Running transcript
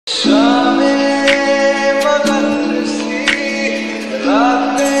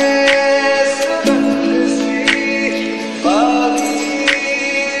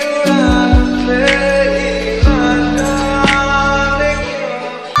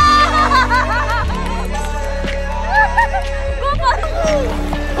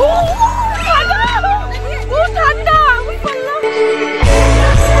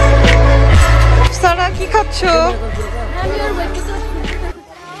কি খাচ্ছো?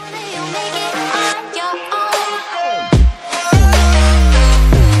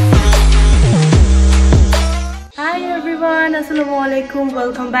 Hi everyone, As-salamu Alaykum.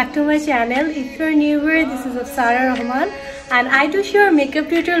 Welcome back to my channel. If you're new here, this is Afsara Rahman and I do share a makeup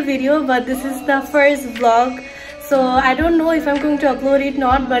tutorial video, but this is the first vlog, so I don't know if I'm going to upload it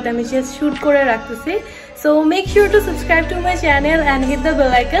not, but I'm just shoot kore rakhtechi. So make sure to subscribe to my channel and hit the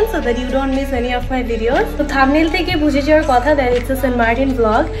bell icon so that you don't miss any of my videos. So thumbnail থেকে বুঝে যাওয়ার কথা that it's a St. Martin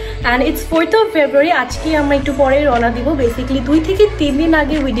vlog and it's 4th of February. আজকে আমরা একটু পরে রওনা দিব। বেসিক্যালি 2 থেকে 3 দিন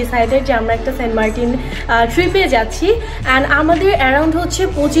আগে we decided যে আমরা একটা St. Martin ট্রিপে যাচ্ছি and আমাদের अराउंड হচ্ছে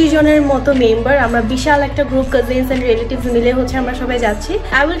 25 জনের মতো মেম্বার। আমরা বিশাল একটা গ্রুপ কাজিনস এন্ড রিলেটিভস মিলে হচ্ছে আমরা সবাই যাচ্ছি।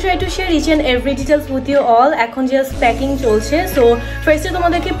 I will try to share each and every details with you all. এখন জাস্ট প্যাকিং চলছে। সো ফার্স্টে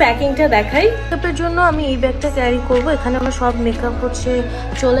তোমাদেরকে প্যাকিংটা দেখাই। মেকআপের জন্য আমি এই ব্যাগটা ক্যারি করব। এখানে আমার সব মেকআপ হচ্ছে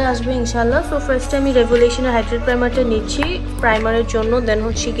চলে আসবে ইনশাআল্লাহ। সো ফার্স্টে আমি রেভলিউশনের হাইড্রেট প্রাইমারটা নিচ্ছি প্রাইমারের জন্য, দেন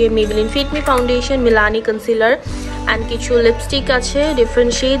হচ্ছে গিয়ে Maybelline fit me foundation, Milani concealer and কিছু লিপস্টিক আছে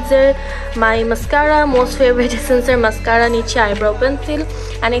ডিফারেন্ট শেডসের, মাই মাস্কারা মোস্ট ফেভারিট এসেন্সের মাস্কারা নিচ্ছি, আইব্রাউ পেন্সিল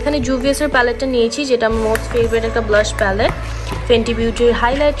অ্যান্ড এখানে জুভিয়াসের প্যালেটটা নিয়েছি যেটা আমার মোস্ট ফেভারিট একটা blush palette, Fenty বিউটির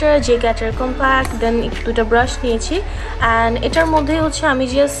highlighter, J cater compact, দেন দুটো ব্রাশ নিয়েছি অ্যান্ড এটার মধ্যে হচ্ছে আমি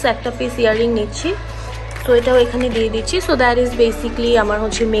জাস্ট একটা পিস ইয়াররিং নিচ্ছি। তো এটাও এখানে দিয়ে দিচ্ছি। সো দ্যাট ইজ বেসিকলি আমার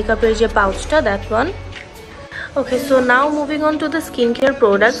হচ্ছে মেকআপের যে পাউচটা, that one. Okay, so now moving on to the skin care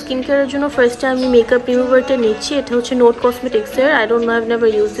product. Skin কেয়ারের জন্য ফার্স্টে আমি মেকআপ রিমুভারটা নিচ্ছি। এটা হচ্ছে note কসমেটিক্সের। I don't know, I've never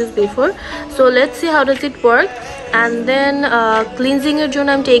use this before. So let's see how does it work. And then ক্লিনজিংয়ের জন্য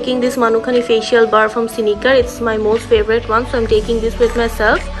I am taking this মানুখানি facial bar from সিনিকার। It's my most favourite one, so I am taking this with my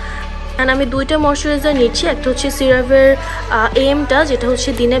self. And আমি দুইটা moisturiser নিচ্ছি। একটা হচ্ছে সিরাভের এমটা যেটা হচ্ছে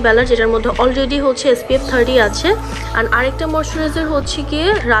দিনে বেলার, যেটার মধ্যে অলরেডি হচ্ছে SPF 30 আছে, আর আরেকটা ময়শ্চারাইজার হচ্ছে গিয়ে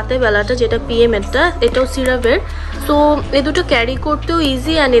রাতে বেলাটা যেটা PM এরটা, এটাও সিরাভের। সো এই দুটো ক্যারি করতেও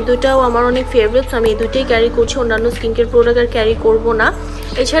ইজি অ্যান্ড এই দুটাও আমার অনেক ফেভারিট। আমি এই দুটোই ক্যারি করছি, অন্যান্য স্কিন কেয়ার প্রোডাক্ট আর ক্যারি করবো না।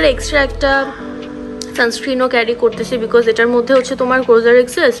 এছাড়া এক্সট্রা একটা সানস্ক্রিনও ক্যারি করতেছি বিকজ এটার মধ্যে হচ্ছে তোমার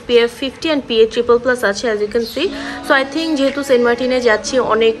কোজারেক্সের SPF 50 অ্যান্ড PA++ আছে as you can see. So I think যেহেতু সেন্ট মার্টিনে যাচ্ছি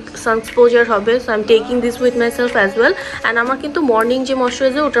অনেক সানএক্সপোজার হবে, so I am taking this with my self as well. And আমার কিন্তু মর্নিং যে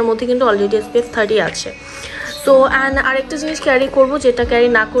ময়শ্চারাইজার ওটার মধ্যে কিন্তু অলরেডি SPF 30 আছে। সো অ্যান্ড আরেকটা জিনিস ক্যারি করবো যেটা ক্যারি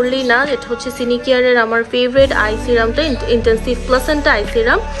না করলেই না, এটা হচ্ছে সিনিকেয়ারের আমার favourite I সিরামটা, intensive placenta I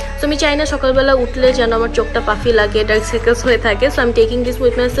serum. So আমি চাই না সকালবেলা উঠলে যেন আমার চোখটা পাফি লাগে, ডার্ক সার্কেলস হয়ে থাকে। So I am taking this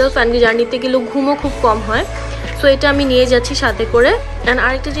with my self. And জার্নিতে গেলেও ঘুমও খুব কম হয়, সো এটা আমি নিয়ে যাচ্ছি সাথে করে। অ্যান্ড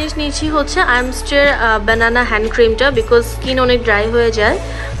আরেকটা জিনিস নিয়েছি হচ্ছে আইএমস্টের ব্যানানা হ্যান্ড ক্রিমটা বিকজ স্কিন অনেক ড্রাই হয়ে যায়।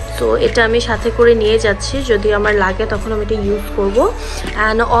 তো এটা আমি সাথে করে নিয়ে যাচ্ছি, যদি আমার লাগে তখন আমি এটা ইউজ করবো।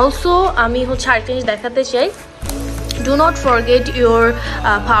 অ্যান্ড অলসো আমি হচ্ছে আরেকটা জিনিস দেখাতে চাই, do not forget your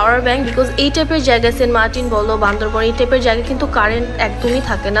power bank because এই টাইপের জায়গায় সেন্ট মার্টিন বলো বান্দরবন এই টাইপের জায়গায় কিন্তু কারেন্ট একদমই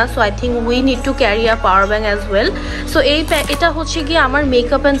থাকে না। So I think we need to carry a power bank as well. So এটা হচ্ছে গিয়ে আমার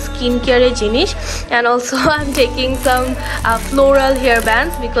মেকআপ অ্যান্ড স্কিন কেয়ারের জিনিস। And also I am taking some floral hair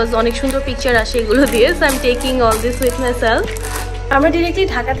bands because অনেক সুন্দর পিকচার আসে এগুলো দিয়ে। So I am taking all this with my self. আমরা ডিরেক্টলি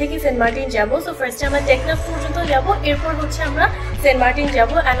ঢাকা থেকে সেন্ট মার্টিন যাবো। সো ফার্স্টে আমরা টেকনাফ পর্যন্ত যাবো, এরপর হচ্ছে আমরা সেন্ট মার্টিন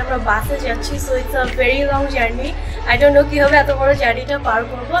যাবো অ্যান্ড আমরা বাসে যাচ্ছি। So it's a very long journey. I don't know কীভাবে এত বড় জার্নিটা পার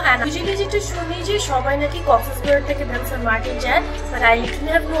করবো। অ্যান্ড ইউজুয়ালি যেটা শুনি যে সবাই নাকি কক্সবাজার থেকে দেন সেন্ট মার্টিন যায়, but I literally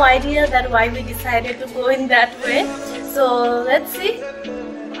have no idea that why we decided to go in that way. So let's see.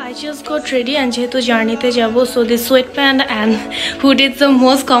 I just got ready and যেহেতু জার্নিতে যাবো, so this sweat pant and hood is the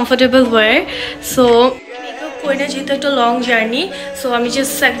most comfortable wire. So ওইটা যেহেতু একটা long journey, so আমি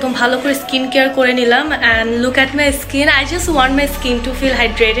just একদম ভালো করে স্কিন কেয়ার করে নিলাম and look at my skin. I just want my skin two feel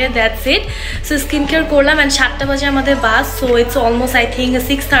hydrated, that's it. So skin care করলাম অ্যান্ড 7টা বাজে আমাদের বাস। So it's almost I think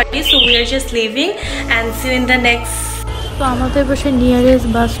 6:30। So we are just living and C in the next. তো আমাদের বসে nearest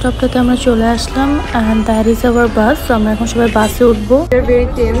bus স্টপটাতে আমরা চলে আসলাম and that is our bus. So আমরা এখন সবাই বাসে উঠবো। ভেরি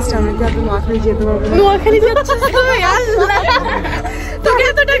টেন্সড, আমরা কি আপনি নোয়াখালী যেতে পারবো? নোয়াখালী যাচ্ছি তোকে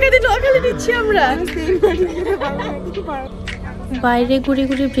এত টাকা দিয়ে নোয়াখালী দিচ্ছি আমরা। বাইরে ঘুরে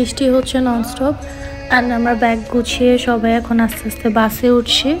ঘুরে বৃষ্টি হচ্ছে ননস্টপ অ্যান্ড আমরা ব্যাগ গুছিয়ে সবাই এখন আস্তে আস্তে বাসে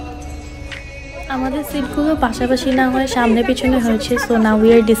উঠছি। আমাদের সিটগুলো পাশাপাশি না হয়ে সামনে পিছনে হয়েছে। So now we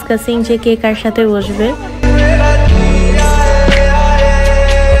are discussing যে কে কার সাথে বসবে।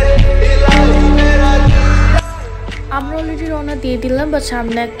 আমরা অলরেডি রওনা দিয়ে দিলাম, বাট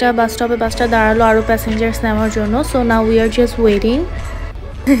সামনে একটা বাস স্টপে বাসটা দাঁড়ালো আরও প্যাসেঞ্জার্স নেওয়ার জন্য। So now we are just waiting.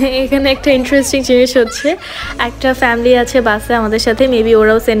 এখানে একটা ইন্টারেস্টিং জিনিস হচ্ছে, একটা ফ্যামিলি আছে বাসে আমাদের সাথে, মেবি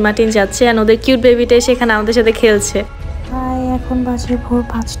ওরাও সেন্ট মার্টিন যাচ্ছে অ্যান্ড ওদের কিউট বেবিটা সেখানে আমাদের সাথে খেলছে। হাই, এখন বাজে ভোর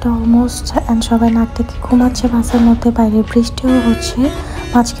 5টা অলমোস্ট অ্যান্ড সবাই নাক থেকে ঘুমাচ্ছে বাসের মধ্যে। বাইরে বৃষ্টিও হচ্ছে,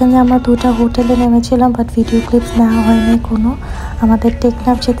 মাঝখানে আমরা দুটো হোটেলে নেমেছিলাম, বাট ভিডিও ক্লিপস নেওয়া হয়নি কোনো। আমাদের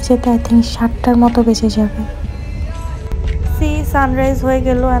টেকনাফ যেতে যেতে আই থিঙ্ক 7টার মতো বেজে যাবে। সানরাইজ হয়ে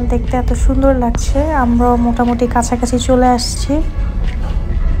গেল আর দেখতে এত সুন্দর লাগছে। আমরাও মোটামুটি কাছাকাছি চলে আসছি।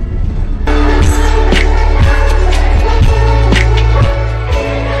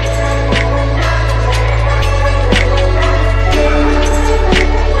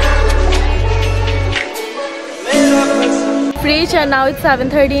 Fresh and now it's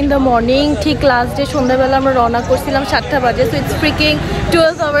 7:30 in the morning. ঠিক last day সন্ধ্যাবেলা আমরা রওনা করছিলাম 7টা বাজে। So it's freaking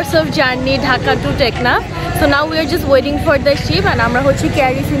 12 hours of journey Dhaka to Teknaf. So now we are just waiting for the ship and আমরা হচ্ছে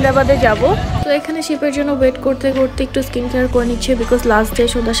ক্যারি সিন্দাবাদে যাব। তো এখানে শিপের জন্য ওয়েট করতে করতে একটু স্কিন কেয়ার করে নিচ্ছে, বিকজ লাস্ট ডে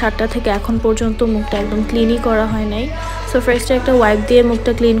সন্ধ্যা 7টা থেকে এখন পর্যন্ত মুখটা একদম ক্লিনই করা হয় নাই। সো ফার্স্টে একটা ওয়াইপ দিয়ে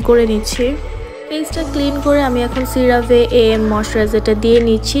মুখটা ক্লিন করে নিচ্ছি। ফেসটা ক্লিন করে আমি এখন সিরাভে AM ময়শ্চারাইজারটা দিয়ে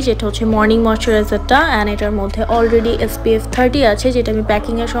নিচ্ছি, যেটা হচ্ছে মর্নিং ময়শ্চারাইজারটা। অ্যান্ড এটার মধ্যে অলরেডি SPF 30 আছে, যেটা আমি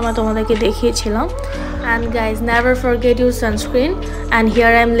প্যাকিংয়ের সময় তোমাদেরকে দেখিয়েছিলাম। And guys, never forget your sunscreen. And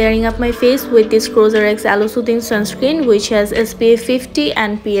here I am layering up my face with this CosRX Aloe Soothing Sunscreen, which has SPF 50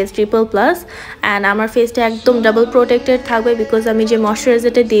 and PA++. And আমার ফেসটা একদম ডাবল প্রোটেক্টেড থাকবে, বিকজ আমি যে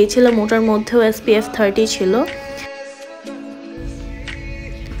ময়শ্চারাইজারটা দিয়েছিলাম ওটার মধ্যেও SPF 30 ছিল।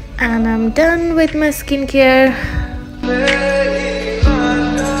 And I'm done with my skincare.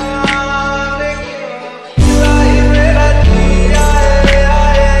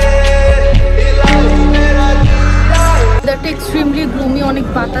 That extremely gloomy, অনেক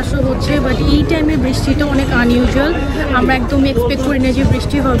বাতাসও হচ্ছে, বাট এই টাইমে বৃষ্টিটা অনেক আনইউজুয়াল। আমরা একদম এক্সপেক্ট করি না যে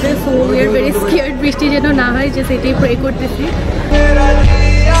বৃষ্টি হবে। So we are very scared বৃষ্টি যেন না হয়, যে সেটাই প্রে করতেছি।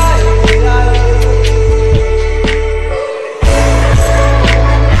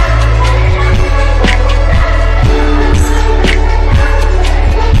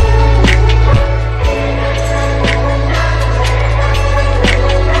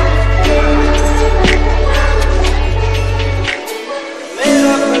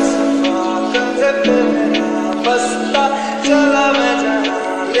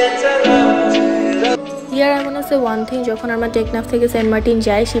 ওয়ান থিং, যখন আমরা টেকনাফ থেকে সেন্ট মার্টিন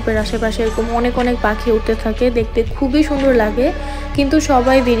যাই, শিপের আশেপাশে এরকম অনেক অনেক পাখি উঠতে থাকে, দেখতে খুবই সুন্দর লাগে। কিন্তু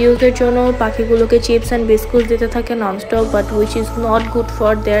সবাই ভিডিওসের জন্য পাখিগুলোকে চিপস অ্যান্ড বিস্কুট দিতে থাকে nonstop, but which is not good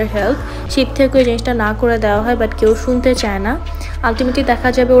for their health. Sheep থেকে ওই জিনিসটা না করে দেওয়া হয়, বাট কেউ শুনতে চায় না। আলটিমেটলি দেখা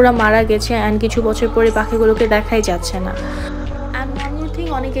যাবে ওরা মারা গেছে, অ্যান্ড কিছু বছর পরে পাখিগুলোকে দেখাই যাচ্ছে না।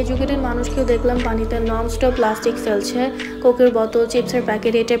 অনেক এডুকেটেড মানুষকেও দেখলাম পানিতে ননস্টপ প্লাস্টিক ফেলছে, কোকের বোতল, চিপসের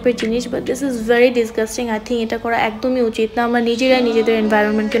প্যাকেট, এই টাইপের জিনিস। But this is very disgusting. I think এটা করা একদমই উচিত না। আমরা নিজেরাই নিজেদের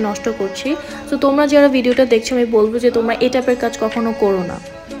এনভায়রনমেন্টকে নষ্ট করছি। সো তোমরা যারা ভিডিওটা দেখছো, আমি বলবো যে তোমরা এই টাইপের কাজ কখনো করো না।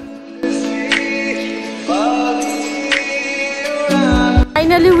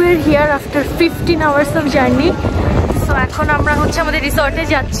 Finally we are here after 15 hours of journey. So এখন আমরা হচ্ছে আমাদের রিসর্টে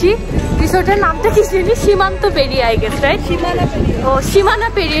যাচ্ছি। রিসর্টের নামটা কি জানি, সীমান্ত পেরিয়ে, আই গেস, রাইট? সীমানা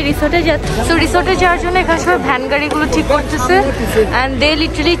পেরিয়ে রিসর্টে যাচ্ছি। সো রিসর্টে যাওয়ার জন্য এখানে সবাই ভ্যান গাড়িগুলো ঠিক করতেছে, and they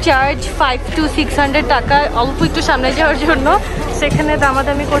literally charge 500 to 600 টাকা অল্প একটু সামনে যাওয়ার জন্য। সেখানে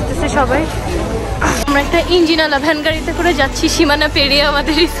দামাদামি করতেছে সবাই। আমরা একটা ইঞ্জিনালা ভ্যান গাড়িতে করে যাচ্ছি সীমানা পেরিয়ে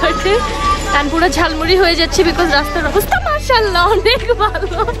আমাদের রিসর্টে, অ্যান্ড পুরো ঝালমুড়ি হয়ে যাচ্ছে, বিকজ রাস্তার অবস্থা মাশাআল্লাহ অনেক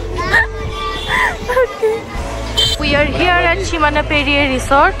ভালো। We are here at সীমানা পেরিয়ে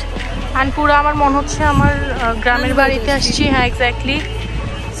রিসর্ট, অ্যান্ড পুরো আমার মনে হচ্ছে আমার গ্রামের বাড়িতে আসছি। হ্যাঁ, exactly.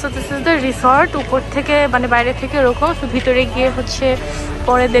 So this is the resort. উপর থেকে মানে বাইরে থেকে এরকম, সো ভিতরে গিয়ে হচ্ছে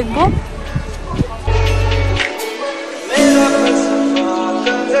পরে দেখবো।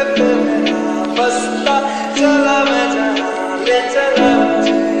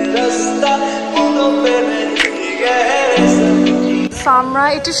 আমরা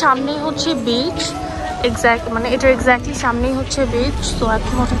এটার সামনেই হচ্ছে বিচ, মানে এটার এক্স্যাক্টলি সামনেই হচ্ছে বিচ। তো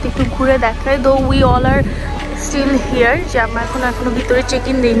এখন ওটাতে একটু ঘুরে দেখায়। Though we all R still here, যে আমরা এখনো ভিতরে চেক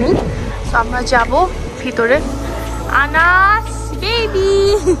ইন দিইনি। তো আমরা যাব ভিতরে। আনাস বেবি,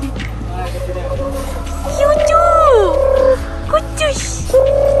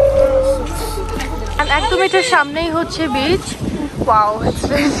 একদম এটার সামনেই হচ্ছে beach. Wow, it's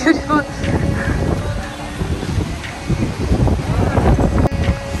very beautiful.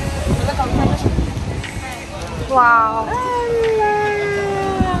 Wow,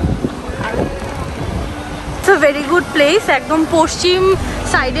 it's a very good place. একদম পশ্চিম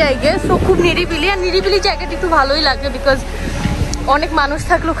সাইডে আই গেস। তো খুব নিরিবিলি, আর নিরিবিলি জায়গাটা একটু ভালোই লাগে, বিকজ অনেক মানুষ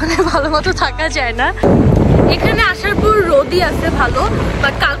থাকলে ওখানে ভালো মতো থাকা যায় না। এখানে আসার পর রোদই আছে ভালো,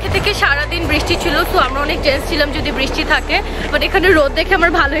 বাট কালকে থেকে সারাদিন বৃষ্টি ছিল, তো আমরা অনেক টেন্স ছিলাম যদি বৃষ্টি থাকে। বাট এখানে রোদ দেখে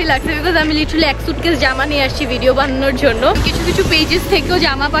আমার ভালোই লাগছে, বিকজ আমি লিটারালি এক সুটকেস জামা নিয়ে আসছি ভিডিও বানানোর জন্য। কিছু কিছু পেজেস থেকেও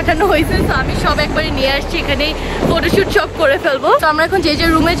জামা পাঠানো হয়েছে, তো আমি সব একবারে নিয়ে আসছি, এখানেই ফটোশুট সব করে ফেলবো। তো আমরা এখন যে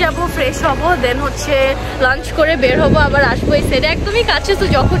রুমে যাব, ফ্রেশ হবো, দেন হচ্ছে লাঞ্চ করে বের হবো, আবার আসবো। এই সাইডে একদমই কাছে, তো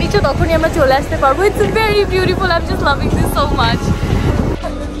যখন ইচ্ছে তখনই আমরা চলে আসতে পারবো। It's very beautiful, I am just loving this so much.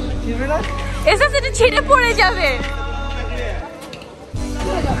 এসে সেটা ছিঁড়ে পড়ে যাবে।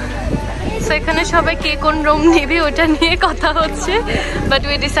 এখানে সবাই কে কোন রুম নেবে ওটা নিয়ে কথা হচ্ছে, বাট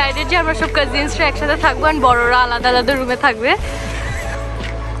উই ডিসাইডেড যে আমরা সব কাজিনসরা একসাথে থাকবো, আর বড়রা আলাদা আলাদা রুমে থাকবে।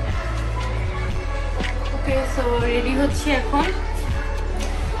 ওকে, সো রেডি হচ্ছে এখন।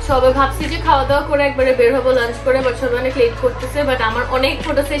 সবাই ভাবছি যে খাওয়া দাওয়া করে একবারে বের হবো লাঞ্চ করে, বাট সবাই অনেক লেট করতেছে। বাট আমার অনেক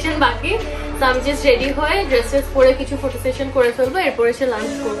ফটো সেশন বাকি, তো আমি জাস্ট রেডি হয়ে ড্রেসেস পরে কিছু ফটো সেশন করে ফেলবো, এরপরে এসে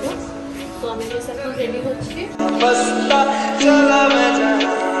লাঞ্চ করবো। তো আমি জাস্ট এখন রেডি হচ্ছি।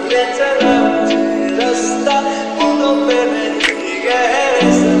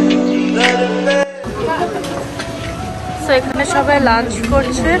 সো এখানে সবাই লাঞ্চ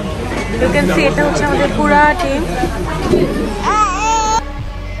করছে, ইউ ক্যান সি এটা হচ্ছে আমাদের পুরা টিম।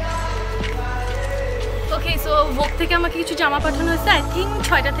 ওকে, সো ভোগ থেকে আমাকে কিছু জামা পাঠানো হয়েছে, আই থিঙ্ক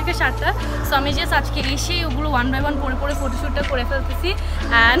 6টা থেকে 7টা। সো আমি জাস্ট আজকে এসে ওগুলো 1 বাই 1 পরে পরে ফটোশ্যুটটা করে ফেলতেছি।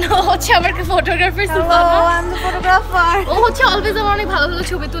 অ্যান্ড ও হচ্ছে আমার ফটোগ্রাফার সুফার, ও হচ্ছে অলওয়েজ আমার অনেক ভালো ভালো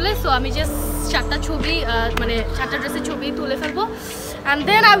ছবি তুলে। সো আমি জাস্ট 4টা ছবি, মানে 4টা ড্রেসের ছবি তুলে ফেলবো, and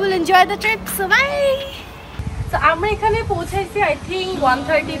then I will enjoy the trip. So by. তো আমরা এখানে পৌঁছাইছি আই থিঙ্ক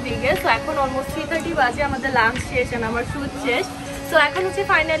 1:30 দিকে। সো এখন অলমোস্ট 3:30 বাজে, আমাদের লাঞ্চ শেষ আর আমার শুট শেষ। তো এখন হচ্ছে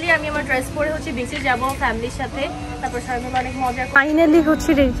ফাইনালি আমি আমার ড্রেস পরে হচ্ছে বিচে যাবো ফ্যামিলির সাথে, তারপর সবাই মিলে অনেক মজা। ফাইনালি হচ্ছে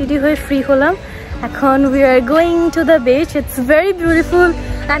রেডি হয়ে ফ্রি হলাম, এখন we are going to the beach. It's very beautiful,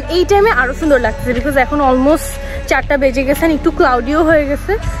 and এই টাইমে আরও সুন্দর লাগছে, বিকজ এখন অলমোস্ট 4টা বেজে গেছে, একটু ক্লাউডিও হয়ে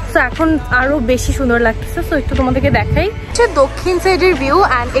গেছে। সো এখন আরও বেশি সুন্দর লাগতেছে। সো একটু তোমাদেরকে দেখাই, হচ্ছে দক্ষিণ সাইডের ভিউ,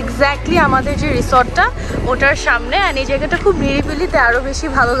 অ্যান্ড এক্স্যাক্টলি আমাদের যে রিসর্টটা ওটার সামনে। অ্যান্ড এই জায়গাটা খুব নিরিবিলিতে আরও বেশি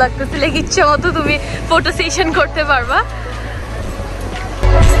ভালো লাগতেছে, লাইক ইচ্ছে মতো তুমি ফটো সেশন করতে পারবা।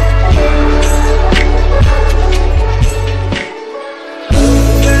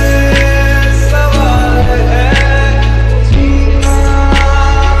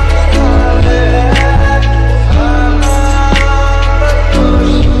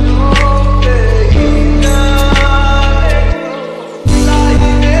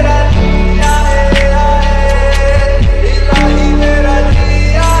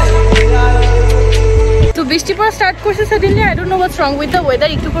 বৃষ্টি পড়া স্টার্ট করছে suddenly, I don't know what's wrong with the weather.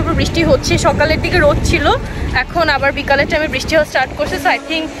 একটু পর বৃষ্টি হচ্ছে, সকালের দিকে রোদ ছিল, এখন আবার বিকালের টাইমে বৃষ্টি হওয়া স্টার্ট করছে। সো আই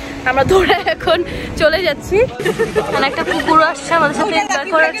থিঙ্ক আমরা দৌড়ে এখন চলে যাচ্ছি। একটা কুকুর আসছে আমাদের সাথে এনজয়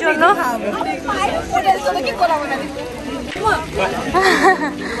করার জন্য।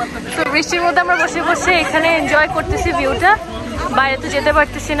 তো বৃষ্টির মধ্যে আমরা বসে বসে এখানে এনজয় করতেছি ভিউটা, বাইরে তো যেতে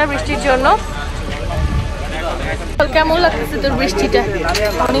পারতেছি না বৃষ্টির জন্য। কেমন লাগতেছে তোর বৃষ্টিটা?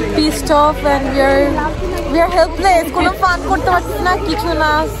 অনেক pissed of and we are helpless, কোনো ফান করতে পারছি না, কিছু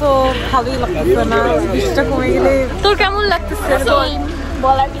না। সো ভালোই লাগতেছে না, বৃষ্টিটা কমে গেলে। তোর কেমন লাগতেছে?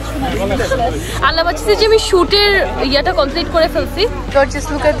 বলার কিছু না, আল্লাহ বাঁচিয়েছে যে আমি শুটের ইয়াটা কমপ্লিট করে ফেলছি। Just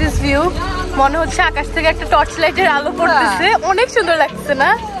look at this view, মনে হচ্ছে আকাশ থেকে একটা টর্চ লাইটের আলো পড়তেছে, অনেক সুন্দর লাগছে না?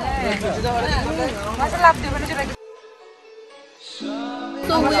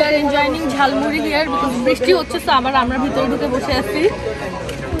 So we are enjoying jhalmuri here because বৃষ্টি হচ্ছে, তো আবার আমরা ভিতরে ঢুকে বসে আছি।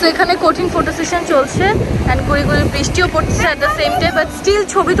 তো এখানে কঠিন ফটো সেশন চলছে, অ্যান্ড গুড়ি গুড়ি বৃষ্টিও পড়ছে at the same time, but still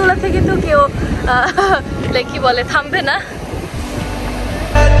ছবি তোলা থেকে তো কেউ লাইক কি বলে থামবে না।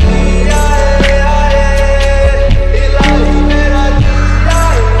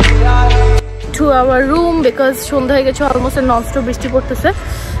 টু আওয়ার রুম, বিকজ সন্ধ্যা হয়ে গেছে, অলমোস্ট ননস্টপ বৃষ্টি পড়তেছে।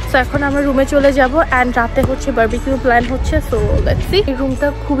 সো এখন আমরা রুমে চলে যাব, অ্যান্ড রাতে হচ্ছে বারবিকিউ প্ল্যান হচ্ছে। So let's see. এই রুমটা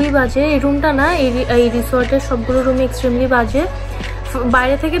খুবই বাজে, এই রুমটা না, এই রিসর্টের সবগুলো রুম এক্সট্রিমলি বাজে।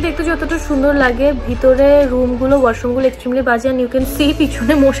 বাইরে থেকে দেখতে যতটা সুন্দর লাগে, ভিতরে রুমগুলো ওয়াশরুমগুলো এক্সট্রিমলি বাজে। অ্যান্ড ইউ ক্যান সি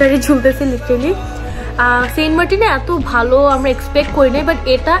পিছনে মশারি ঝুলতেছে লিটারেলি। সেন্ট মার্টিনে এত ভালো আমরা এক্সপেক্ট করি নাই, বাট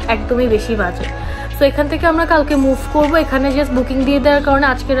এটা একদমই বেশি বাজে। সো এখান থেকে আমরা কালকে মুভ করবো, এখানে জাস্ট বুকিং দিয়ে দেওয়ার কারণে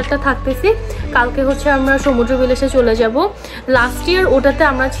আজকের একটা থাকতেছি, কালকে হচ্ছে আমরা সমুদ্র বিলাসে চলে যাব। লাস্ট ইয়ার ওটাতে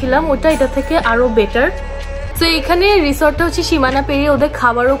আমরা ছিলাম, ওটা এটা থেকে আরও বেটার। তো এখানে রিসর্টটা হচ্ছে সীমানা পেরিয়ে, ওদের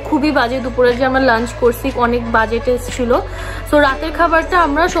খাবারও খুবই বাজে। দুপুরে যে আমরা লাঞ্চ করছি অনেক বাজে টেস্ট ছিল। সো রাতের খাবারটা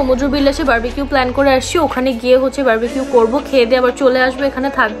আমরা সমুদ্র বিলাসে বারবিকিউ প্ল্যান করে আসছি, ওখানে গিয়ে হচ্ছে বারবিকিউ করবো, খেয়ে দিয়ে আবার চলে আসবো, এখানে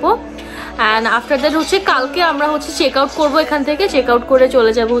থাকবো। অ্যান্ড আফটার দ্যাট হচ্ছে কালকে আমরা হচ্ছে চেক আউট করবো এখান থেকে, চেক আউট করে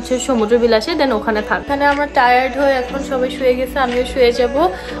চলে যাবো হচ্ছে সমুদ্র বিলাসে, দেন ওখানে থাক। এখানে আমরা টায়ার্ড হয়ে এখন সবাই শুয়ে গেছে, আমিও শুয়ে যাব।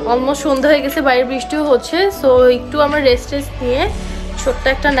 অলমোস্ট সন্ধ্যা হয়ে গেছে, বাইরে বৃষ্টিও হচ্ছে। সো একটু আমরা রেস্ট নিয়ে ছোট্ট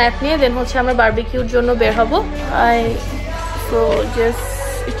একটা ন্যাপ নিয়ে দেন হচ্ছে আমরা বারবিকিউর জন্য বের হবো। সো জাস্ট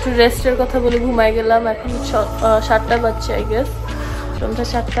একটু রেস্টের কথা বলে ঘুমাই গেলাম। এখন 7টা বাজছে আই গেস, সন্ধ্যা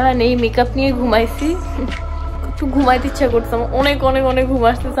 7টা। এই মেকআপ নিয়ে ঘুমাইছি, একটু ঘুমাইতে ইচ্ছা করতাম, অনেক অনেক অনেক ঘুম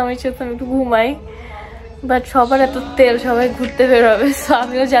আসতেছে, আমি ইচ্ছা করতাম একটু ঘুমাই, বাট সবার এত তেল, সবাই ঘুরতে বেরোবে। সো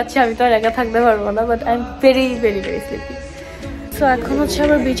আমিও যাচ্ছি, আমি তো আর একা থাকতে পারবো না, but I am very very very sleepy. So এখন হচ্ছে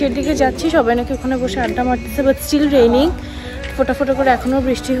আবার বিচের দিকে যাচ্ছি, সবাই নাকি ওখানে বসে আড্ডা মারতেছে, বাট স্টিল রেইনিং, ফোটা ফোটা করে এখনও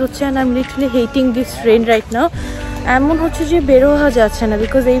বৃষ্টি হচ্ছে। And I am literally hating this rain right now. এমন হচ্ছে যে বেরো হওয়া যাচ্ছে না,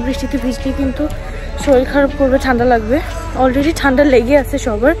 বিকজ এই বৃষ্টিতে ভিজলে কিন্তু শরীর খারাপ করবে, ঠান্ডা লাগবে, অলরেডি ঠান্ডা লেগে আছে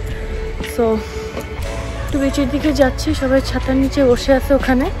সবার। সো একটু বিচের দিকে যাচ্ছি, সবাই ছাতার নিচে বসে আছে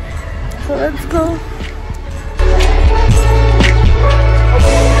ওখানে। So let's go.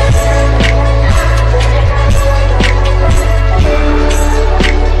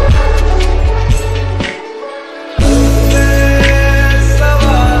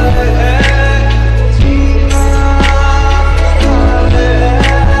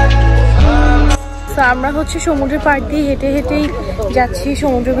 আমরা হচ্ছে সমুদ্রের পাড় দিয়ে হেঁটে হেঁটেই যাচ্ছি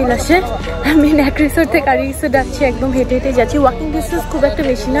সমুদ্র বিলাসে। আমি এক রিসোর্ট থেকে আর রিসোর্ট যাচ্ছি, একদম হেঁটে হেঁটে যাচ্ছি। ওয়াকিং ডিস্টেন্স খুব একটা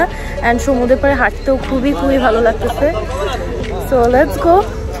বেশি না, অ্যান্ড সমুদ্রের পাড়ে হাঁটতেও খুবই খুবই ভালো লাগতেছে। So let's go.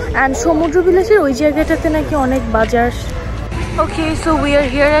 অ্যান্ড সমুদ্র বিলাসের ওই জায়গাটাতে নাকি অনেক বাজার। ওকে, so we are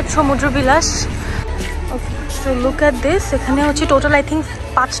here at সমুদ্র বিলাস। ওকে, সো লুক অ্যাট দিস। এখানে হচ্ছে টোটাল আই থিঙ্ক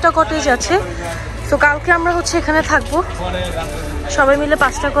 5টা কটেজ আছে। তো কালকে আমরা হচ্ছে এখানে থাকবো, সবাই মিলে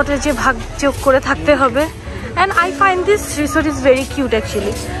 5টা কটেজে ভাগ যোগ করে থাকতে হবে। And I find this resort is very cute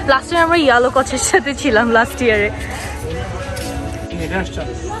actually. Last year আমরা ইয়ালো কটেজের সাথে ছিলাম লাস্ট ইয়ারে।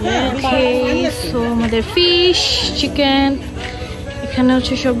 সো আমাদের ফিশ, চিকেন, এখানে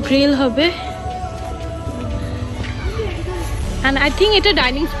হচ্ছে সব গ্রিল হবে। অ্যান্ড আই থিঙ্ক এটা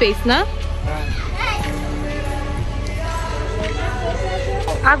ডাইনিং স্পেস না?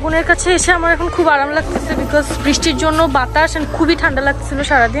 আগুনের কাছে এসে আমার এখন খুব আরাম লাগতেছে, বিকজ বৃষ্টির জন্য বাতাস, খুবই ঠান্ডা লাগছিল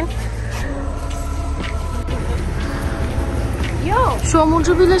সারাদিন। সমুদ্র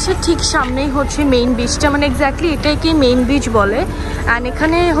বিলাসের ঠিক সামনেই হচ্ছে মেইন বিচটা, মানে এক্স্যাক্টলি এটাকে মেইন বিচ বলে। অ্যান্ড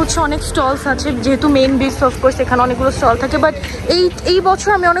এখানে হচ্ছে অনেক স্টলস আছে, যেহেতু মেইন বিচ অফকোর্স এখানে অনেকগুলো স্টল থাকে, বাট এই বছর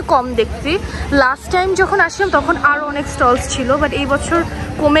আমি অনেক কম দেখছি। লাস্ট টাইম যখন আসলাম তখন আরও অনেক স্টলস ছিল, বাট এই বছর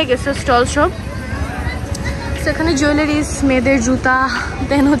কমে গেছে স্টল সব। সেখানে জুয়েলারিস, মেয়েদের জুতা,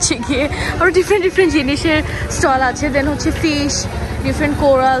 দেন হচ্ছে গিয়ে আরও ডিফারেন্ট জিনিসের স্টল আছে, দেন হচ্ছে ফিশ, ডিফারেন্ট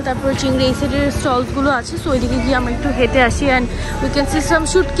কোরাল, তারপর চিংড়ি, এই সাইডের স্টলসগুলো আছে। সো ওইদিকে গিয়ে আমরা একটু হেঁটে আসি। And we can see some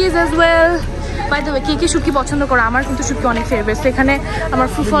শুটকিজ as well. By the way, কে শুটকি পছন্দ করে? আমার কিন্তু শুটকি অনেক ফেভারিট। তো এখানে আমার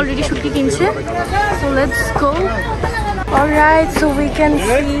ফুফু অলরেডি শুটকি কিনছে। So let's go. Alright, so we can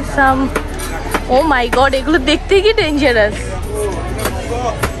see some, O my god, এগুলো দেখতে কি ডেঞ্জারাস।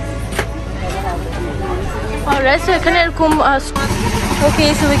 Alright, so এখানে এরকম okay,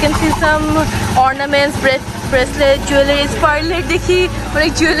 so we can see some ornaments, bracelet, jewelries, parlor দেখি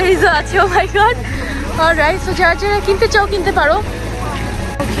অনেক জুয়েলারিজও আছে। oh my god. Alright, so যারা যারা কিনতে চাও কিনতে পারো।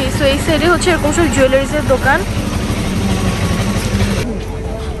 Okay, so এই সাইডে হচ্ছে এরকম সব জুয়েলারিজের দোকান।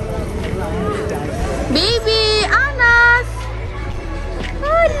 বেবি আনাস,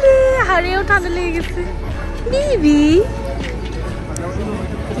 আলে হারেও ঠান্ডা লেগে গেছে বেবি।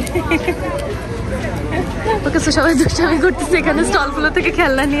 ওকে, সো সবাই দুষ্টামি করতেছে এখানে স্টলগুলো থেকে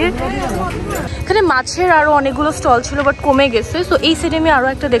খেলনা নিয়ে। এখানে মাছের আরও অনেকগুলো স্টল ছিল, বাট কমে গেছে। সো এই সাইডে আমি আরও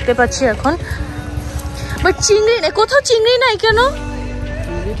একটা দেখতে পাচ্ছি এখন, বাট চিংড়ি নেই, কোথাও চিংড়ি নাই কেন?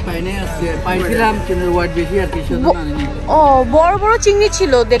 ও, বড় বড় চিংড়ি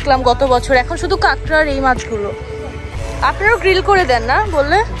ছিল দেখলাম গত বছর, এখন শুধু কাঁকড়ার এই মাছগুলো। আপনারাও গ্রিল করে দেন না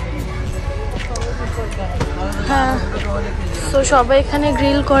বললে? হ্যাঁ, সো সবাই এখানে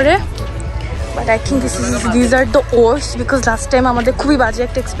গ্রিল করে। But I think these are the worst, because last time আমাদের খুবই বাজে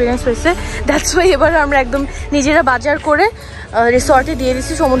একটা এক্সপিরিয়েন্স হয়েছে। দ্যাটস ওয়াই এবার আমরা একদম নিজেরা বাজার করে রিসর্টে দিয়ে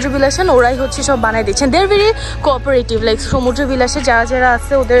দিচ্ছি সমুদ্র বিলাসে। ওরাই হচ্ছে সব বানাই দিচ্ছেন। দে আর ভেরি কোঅপারেটিভ, লাইক সমুদ্র বিলাসে যারা যারা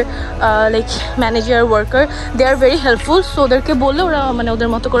আছে ওদের like manager, worker, they are very helpful. So ওদেরকে বললে ওরা মানে ওদের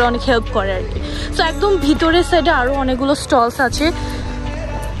মতো করে অনেক হেল্প করে আর কি। সো একদম ভিতরের সাইডে আরও অনেকগুলো স্টলস আছে,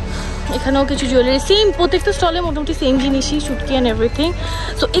 এখানেও কিছু জুয়েলারি, সেম প্রত্যেকটা স্টলে মোটামুটি সেম জিনিসই, শুটকি অ্যান্ড এভরিথিং।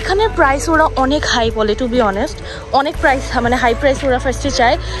 সো এখানের প্রাইস ওরা অনেক হাই বলে, টু বি অনেস্ট, অনেক প্রাইস, মানে হাই প্রাইস ওরা ফার্স্টে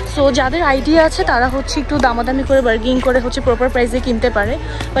চায়। সো যাদের আইডিয়া আছে তারা হচ্ছে একটু দামাদামি করে বার্গেনিং করে হচ্ছে প্রপার প্রাইসে কিনতে পারে,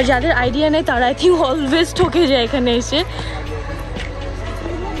 বা যাদের আইডিয়া নেই তারা আই থিঙ্ক অলওয়েজ ঠকে যায় এখানে এসে।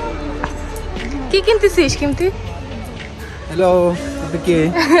 কি কিনতেছিস কিমতি? হ্যালো,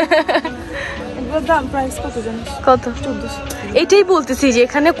 এগুলোর দাম প্রাইস কত জানিস? কত? 1400। এটাই বলতেছি যে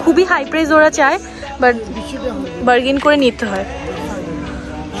এখানে খুবই হাই প্রাইস ওরা চায়, বাট বার্গেন করে নিতে হয়।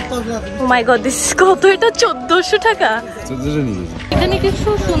 ও মাই গড, দিস কত? এটা 1400 টাকা। এখানে কিছু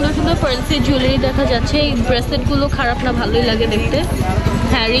সুন্দর সুন্দর পার্লসের জুয়েলারি দেখা যাচ্ছে। এই ব্রেসলেট গুলো খারাপ না, ভালোই লাগে দেখতে।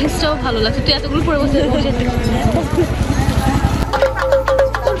 হ্যাঁ, রিংসটাও ভালো লাগছে। তুই এতগুলো পরে বসে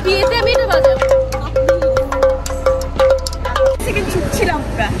তোর বিয়েতে আমি এটা বাজাবো।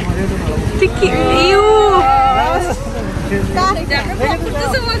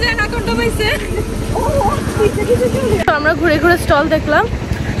 আমরা ঘুরে ঘুরে স্টল দেখলাম।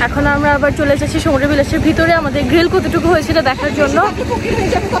 এখন আমরা আবার চলে যাচ্ছি সমুদ্র বিলাসের ভিতরে আমাদের গ্রিল কতটুকু হয়েছিল দেখার জন্য।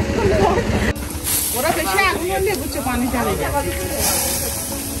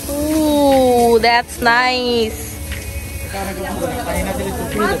 Ooh, that's nice.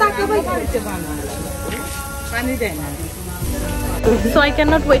 So I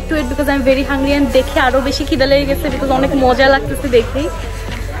cannot wait to eat because I'm very hungry and দেখে আরো বেশি খিদা লেগে গেছে because অনেক মজা লাগতেছে দেখেই।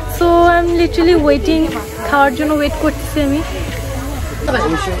 So I'm literally waiting, খাওয়ার জন্য ওয়েট করতেছি আমি।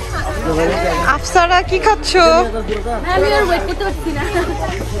 আফসারা কি খাচ্ছ? আমি আর ওয়েট করতে পারছি না।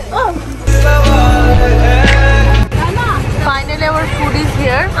 Finally our food is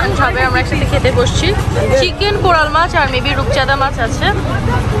here and সবাই আমরা একসাথে খেতে বসছি। চিকেন, কোরাল মাছ আর মেবি রূপচাঁদা মাছ আছে।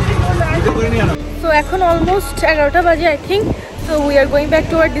 সো এখন অলমোস্ট 11টা বাজে I think. So we are going back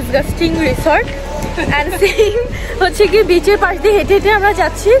to our disgusting resort and same হচ্ছে কি বিচের পাশ দিয়ে হেঁটে হেঁটে আমরা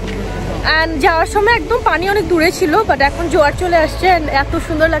যাচ্ছি। অ্যান্ড যাওয়ার সময় একদম পানি অনেক দূরে ছিল, বাট এখন জোয়ার চলে আসছে অ্যান্ড এত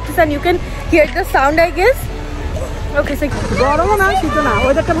সুন্দর লাগতেছে। And you can here the sound I guess. ওকে, গরমও না শীতও না,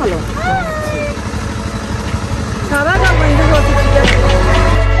 ওয়েদারটা ভালো। সারা গা বন্ধ হচ্ছে, ঠিক আছে।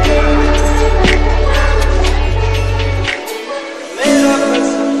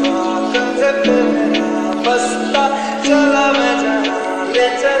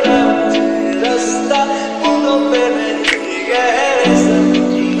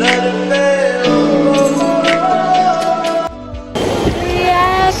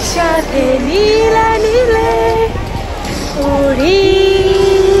 নীলা নীলে উড়ি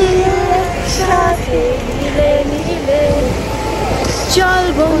সাথে নীলে নীলে চল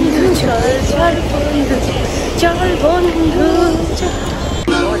বন্ধু চল চল বন্ধু চল বন্ধু।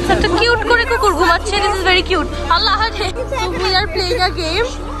 একটা কিউট করে কুকুর ঘুমাচ্ছে। This is very cute. আল্লাহ হাফেজ। So we are playing a game.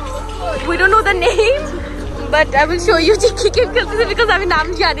 We don't know the name, but I will show you কি গেম খেলতেছে because আমি নাম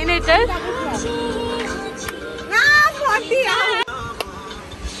জানি না এটার। না ফটি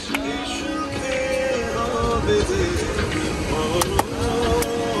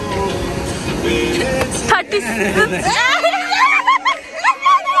 30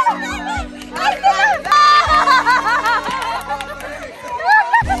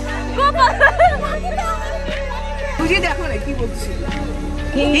 বুঝিয়ে দেখো না কি বলছি।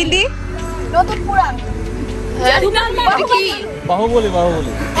 হিন্দি নতুন পুরাণ কি বাহুবলী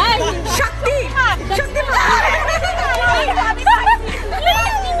বাহুবলী শক্তি শক্তি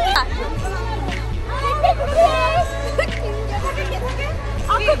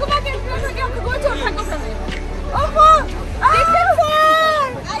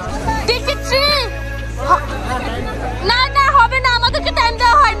না না হবে না, আমাদেরকে টাইম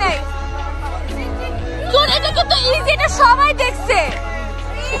দেওয়া হয় নাই। তোর এটা কিন্তু ইজি, এটা সবাই দেখছে।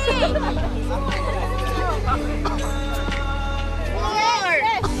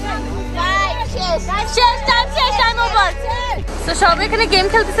 তো সবাই এখানে গেম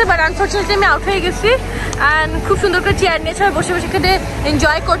খেলতেছে, বাট আনফরচুনেটলি আমি আউট হয়ে গেছি। অ্যান্ড খুব সুন্দর করে চেয়ার নিয়ে সবাই বসে বসে এখানে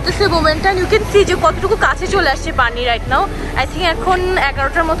এনজয় করতেছে মোমেন্টটা। ইউ ক্যান সি যে কতটুকু কাছে চলে আসছে পানি রাইট নাও। আই থিঙ্ক এখন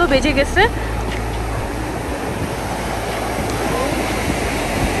 11টার মতো বেজে গেছে।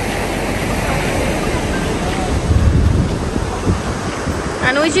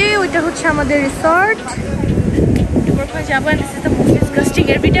 আর ওই যে ওইটা হচ্ছে আমাদের রিসর্ট। ওখানে যাবো। And this is the most disgusting.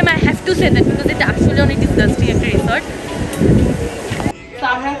 Every time I have to say that because এটা আসলে অনেক ডিসগাস্টিং একটা রিসর্ট। তো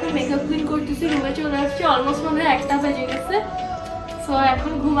আমরা এখন মেকআপ ক্লিন করতেছি, রুমে চলে আসছি। অলমোস্ট মনে হয় 1টা বেজে গেছে। সো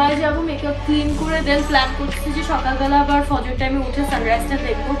এখন ঘুমায় যাবো, মেকআপ ক্লিন করে দেন প্ল্যান করতেছি যে সকালবেলা আবার ফজর টাইমে উঠে সানরাইজটা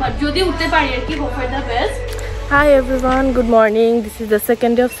দেখবো, বাট যদি উঠতে পারি আর কি, hope for the best. Hi everyone, good morning. This is the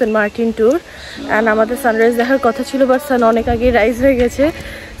second day of St. Martin tour and আমাদের সানরাইজ দেখার কথা ছিল, বাট সান অনেক আগে রাইজ হয়ে গেছে।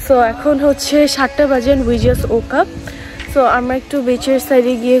 সো এখন হচ্ছে 7টা বাজে and we just woke up. So আমরা একটু বিচের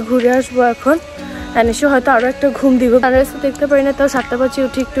সাইডে গিয়ে ঘুরে আসবো এখন। অ্যান্ড এসে হয়তো আরও একটা ঘুম দিব। সানরাইজ তো দেখতে পারি না, তাও 7টা বাজে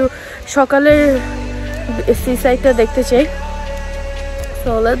উঠে একটু সকালের সি সাইডটা দেখতে চাই।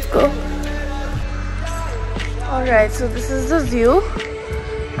 So let's go. Alright, so this is the view.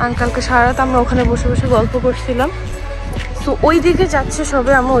 কালকে সারা রাত আমরা ওখানে বসে বসে গল্প করছিলাম। সো ওই দিকে যাচ্ছে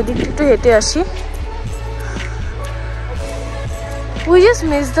সবে, আমরা ওই দিকটা একটু হেঁটে আসি। We just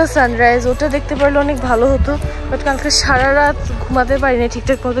miss the sunrise. ওটা দেখতে পারলে অনেক ভালো হতো, বাট কালকে সারা রাত ঘুমাতে পারিনি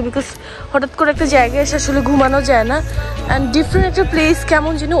ঠিকঠাক মতো, বিকজ হঠাৎ করে একটা জায়গায় এসে আসলে ঘুমানো যায় না। অ্যান্ড ডিফারেন্ট একটা প্লেস,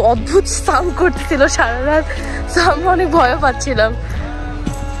 কেমন যেন অদ্ভুত সাউন্ড করতেছিল সারা রাত, সো আমরা অনেক ভয়ও পাচ্ছিলাম।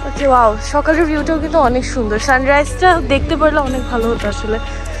 ওকে, ওয়াও, সকালের ভিউটাও কিন্তু অনেক সুন্দর। সানরাইজটা দেখতে পারলে অনেক ভালো হতো আসলে,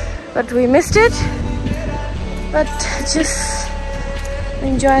 but we missed it. But just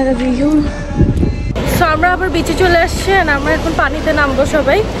enjoy the view. So আমরা আবার বিচে চলে আসছি, আর আমরা এখন পানিতে নামবো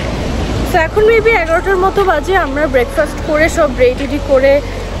সবাই। তো এখন মেবি 11টার মতো বাজে। আমরা ব্রেকফাস্ট করে সব রেডি করে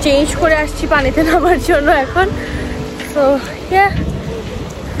চেঞ্জ করে আসছি পানিতে নামার জন্য এখন। সো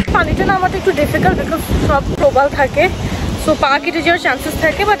পানিতে নামাটা একটু ডিফিকাল্ট, বিকজ সব প্রবাল থাকে, সো পা কেটে যাওয়ার চান্সেস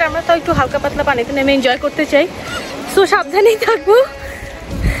থাকে। বাট আমরা তো একটু হালকা পাতলা পানিতে নেমে এনজয় করতে চাই, সো সাবধানেই থাকবো।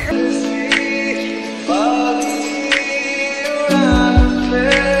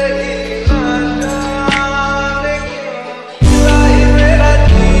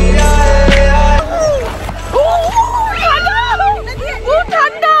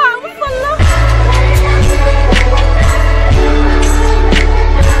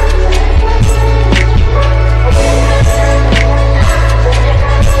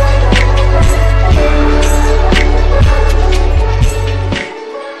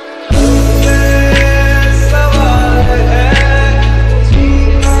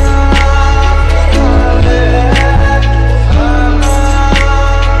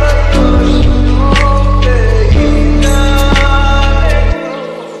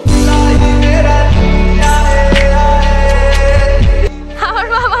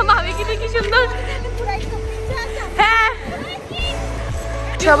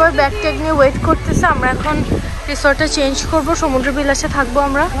 সবার ব্যাগ ট্যাগ নিয়ে ওয়েট করতেছে। আমরা এখন রিসর্টটা চেঞ্জ করব, সমুদ্র বিলাসে থাকবো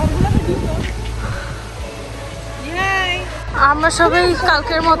আমরা। আমরা সবাই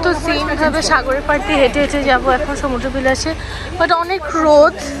কালকের মতো সেম ভাবে সাগরের পাড় দিয়ে হেঁটে হেঁটে যাবো এখন সমুদ্র বিলাসে, বাট অনেক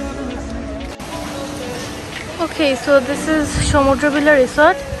রোদ। ওকে, সো দিস ইজ সমুদ্র বিলা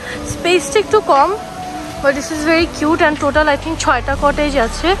রিসর্ট। স্পেসটা একটু কম, but this is very cute. And total I think 6টা কটেজ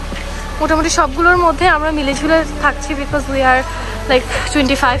আছে। মোটামুটি সবগুলোর মধ্যে আমরা মিলেঝুলে থাকছি, because we are like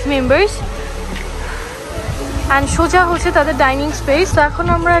 25 members. And সোজা হচ্ছে তাদের ডাইনিং স্পেস। তো এখন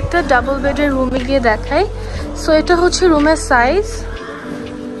আমরা একটা ডাবল বেডের রুমে গিয়ে দেখাই। সো এটা হচ্ছে রুমের সাইজ,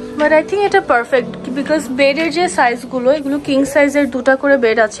 বাট আই থিঙ্ক এটা পারফেক্ট, বিকজ বেডের যে সাইজগুলো, এগুলো কিং সাইজের 2টা করে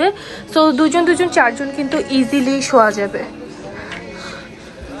বেড আছে। সো দুজন 4জন কিন্তু ইজিলি শোয়া যাবে।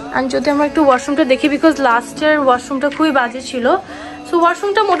 অ্যান্ড যদি আমরা একটু ওয়াশরুমটা দেখি, বিকজ লাস্টের ওয়াশরুমটা খুবই বাজে ছিল। সো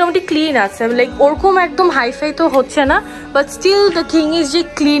ওয়াশরুমটা মোটামুটি ক্লিন আছে, লাইক ওরকম একদম হাইফাই তো হচ্ছে না, but still the thing is যে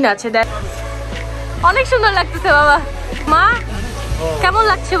ক্লিন আছে। দেখ, অনেক সুন্দর লাগতেছে বাবা। মা, কেমন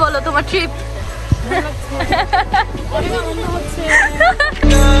লাগছে বলো তোমার ট্রিপ?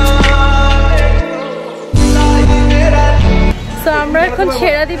 তো আমরা এখন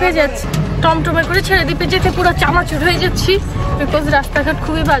ছেড়া দ্বীপে যাচ্ছি। টমটমে করে ছেড়া দ্বীপে যেতে পুরো চামাচুর হয়ে যাচ্ছি, বিকজ রাস্তাঘাট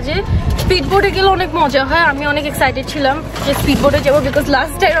খুবই বাজে। স্পিড বোটে গেলে অনেক মজা হয়। আমি অনেক এক্সাইটেড ছিলাম যে স্পিড বোটে যাবো, বিকজ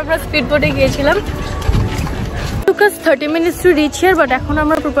লাস্ট টাইম আমরা স্পিড বোটে গিয়েছিলাম। 30 minutes to reach here, but এখন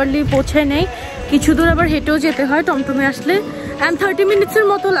আমরা প্রপারলি পৌঁছাই নাই। কিছু দূর আবার হেঁটেও যেতে হয় টমটমে আসলে, অ্যান্ড 30 minutes-এর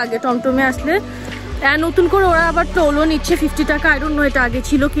মতো লাগে টমটমে আসলে। নতুন করে ওরা আবার টোলও নিচ্ছে 50 টাকা। আই ডোন্ট নো এটা আগে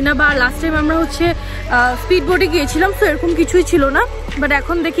ছিল কিনা, বা লাস্ট টাইম আমরা হচ্ছে স্পিড বোটে গিয়েছিলাম, তো এরকম কিছুই ছিল না, বাট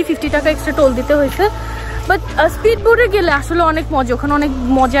এখন দেখি 50 টাকা এক্সট্রা টোল দিতে হয়েছে। বাট স্পিড বোটে গেলে আসলে অনেক মজা, ওখানে অনেক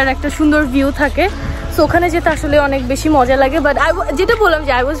মজার একটা সুন্দর ভিউ থাকে, সো ওখানে যেতে আসলে অনেক বেশি মজা লাগে। বাট যেটা বললাম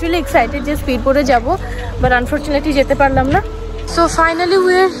যে আই ওয়াজ রিয়েলি এক্সাইটেড যে স্পিড বোটে যাবো, বাট আনফর্চুনেটলি যেতে পারলাম না। So finally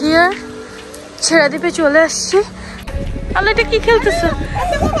we are here, ছেড়া দ্বীপে চলে আসছি। আল্লাহ, এটা কি খেলতেছে?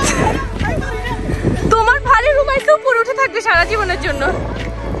 তোমার ভারী রুমাইতে উপরে উঠে থাকবে সারা জীবনের জন্য।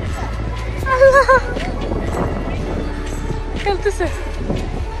 খেলতেছে।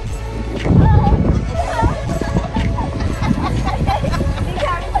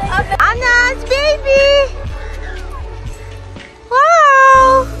 আনাস বেবি, ওয়াও,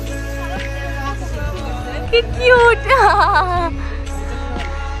 কি কিউট।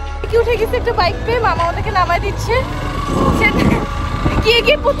 কি উঠে গেছে একটা বাইক পেয়ে, মামা ওদেরকে নামাই দিচ্ছে। গিয়ে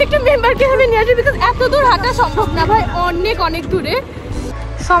গিয়ে প্রত্যেকটা মেম্বারকে হবে নিয়ে আসবে, বিকজ এত দূর হাঁটা সম্ভব না ভাই, অনেক দূরে।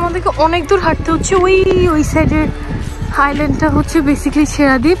 সো আমাদেরকে অনেক দূর হাঁটতে হচ্ছে। ওই সাইডের হাইল্যান্ডটা হচ্ছে basically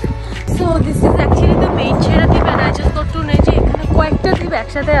Chhera Dwip. So this is actually the main Chhera Dwip, and I just got to know যে এখানে কয়েকটা দ্বীপ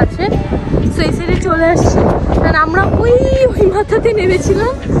একসাথে আছে। সো এই সাইডে চলে আসছি, অ্যান্ড আমরা ওই মাথাতে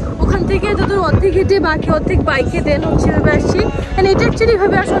নেমেছিলাম। ওখান থেকে যত অর্ধেক হেঁটে বাকি অর্ধেক বাইকে দেন হচ্ছে এভাবে আসছি। অ্যান্ড এটা অ্যাকচুয়ালি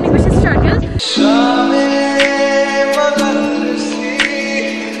এভাবে আসা অনেক বেশি স্ট্রাগল।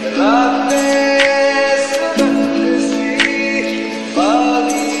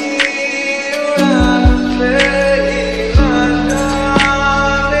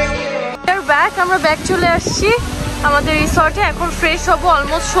 ব্যাক চলে আসছি আমাদের রিসর্টে। এখন ফ্রেশ হবো,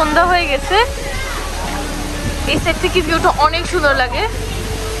 অলমোস্ট সন্ধ্যা হয়ে গেছে। এই সাইড থেকে ভিউটা অনেক সুন্দর লাগে,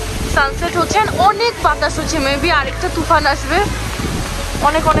 সানসেট হচ্ছে, অনেক বাতাস হচ্ছে, মেবি আরেকটা তুফান আসবে,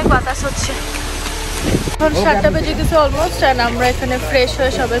 অনেক অনেক বাতাস হচ্ছে। এখন 7টা বেজে গেছে অলমোস্ট, অ্যান্ড আমরা এখানে ফ্রেশ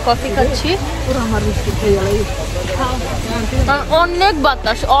হয়ে সবাই কফি খাচ্ছি। অনেক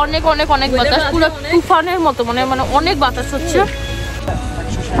বাতাস, অনেক অনেক অনেক বাতাস, পুরো তুফানের মতো, মানে অনেক বাতাস হচ্ছে।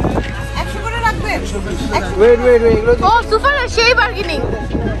 ও তুফান সেই বার্গেনিং।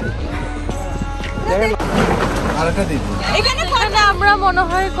 এখানে আমরা মনে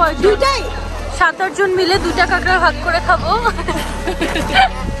হয় দুইটাই 7-8 জন মিলে 2টা কাঁকড়া ভাগ করে খাবো।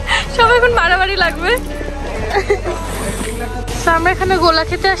 সবাই এখন মারামারি লাগবে। আমরা এখানে গোলা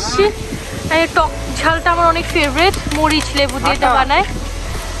খেতে আসছি, টক ঝালটা আমার অনেক ফেভারিট, মরিচ লেবু দিয়ে এটা বানায়।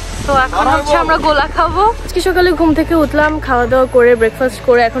 তো এখন হচ্ছে আমরা গোলা খাবো। আজকে সকালে ঘুম থেকে উঠলাম, খাওয়া দাওয়া করে ব্রেকফাস্ট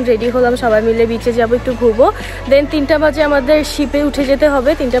করে এখন রেডি হলাম, সবাই মিলে বিচে যাবো, একটু ঘুরবো। দেন 3টা বাজে আমাদের শিপে উঠে যেতে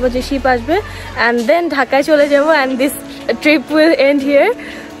হবে, 3টা বাজে শিপ আসবে, অ্যান্ড দেন ঢাকায় চলে যাবো, and this trip will and here.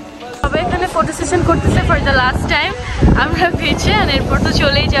 সবাই এখানে ফটো সেশন করতেছে ফর দ্য লাস্ট টাইম, আমরা বিচে, আর এরপর তো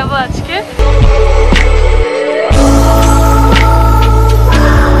চলেই যাবো আজকে।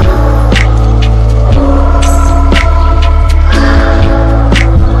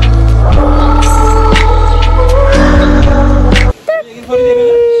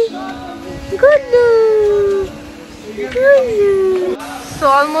 তো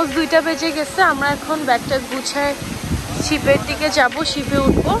অলমোস্ট 2টা বেজে গেছে, আমরা এখন ব্যাগটা গুছায় শিপের দিকে যাব, শিপে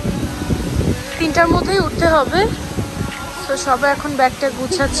উঠবো, 3টার মধ্যেই উঠতে হবে। তো সবাই এখন ব্যাগটা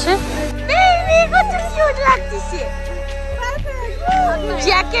গুছাচ্ছে।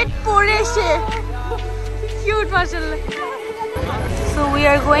 জ্যাকেট পরে এসে কিউট মাশাআল্লাহ। So we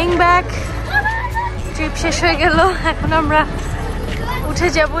are going back, trip শেষ হয়ে গেল, এখন আমরা উঠে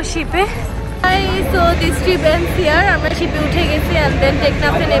যাব শিপে। So this trip ends here. আমরা শিপে উঠে গেছি, and then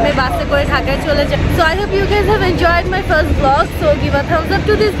টেকনাফে নেমে বাসে করে ঢাকায় চলে যাব। So I hope you guys have enjoyed my first vlog. So give a thumbs up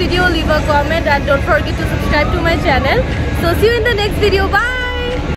to this video, leave a comment, and don't forget to subscribe to my channel. So see you in the next video. Bye.